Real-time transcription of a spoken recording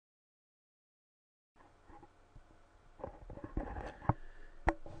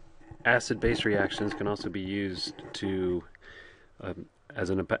Acid-base reactions can also be used to as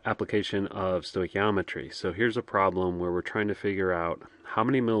an application of stoichiometry. So here's a problem where we're trying to figure out how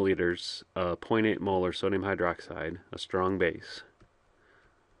many milliliters of 0.8 molar sodium hydroxide, a strong base,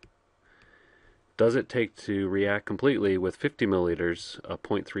 does it take to react completely with 50 milliliters of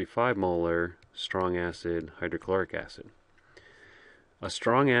 0.35 molar strong acid hydrochloric acid. A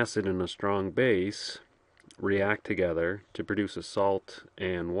strong acid and a strong base react together to produce a salt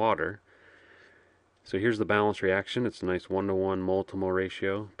and water. So here's the balance reaction. It's a nice 1-to-1 mole-to-mole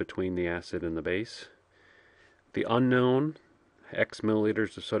ratio between the acid and the base. The unknown, X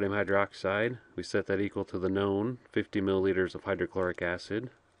milliliters of sodium hydroxide, we set that equal to the known, 50 milliliters of hydrochloric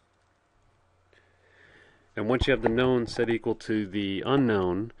acid. And once you have the known set equal to the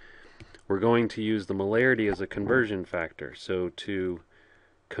unknown, we're going to use the molarity as a conversion factor. So to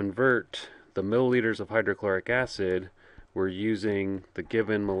convert the milliliters of hydrochloric acid, we're using the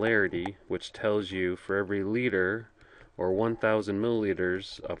given molarity, which tells you for every liter or 1,000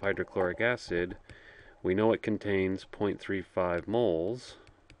 milliliters of hydrochloric acid, we know it contains 0.35 moles.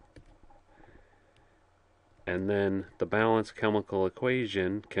 And then the balanced chemical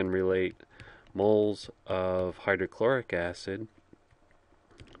equation can relate moles of hydrochloric acid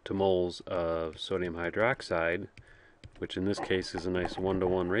to moles of sodium hydroxide, which in this case is a nice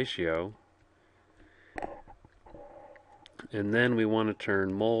 1-to-1 ratio. And then we want to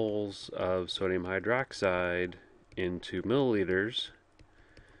turn moles of sodium hydroxide into milliliters.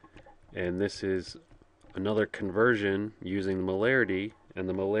 And this is another conversion using the molarity. And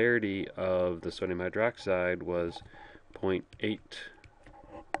the molarity of the sodium hydroxide was 0.8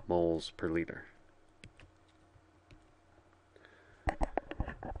 moles per liter.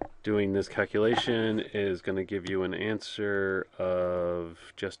 Doing this calculation is going to give you an answer of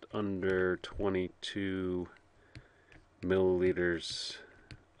just under 22 milliliters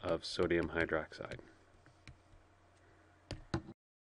of sodium hydroxide.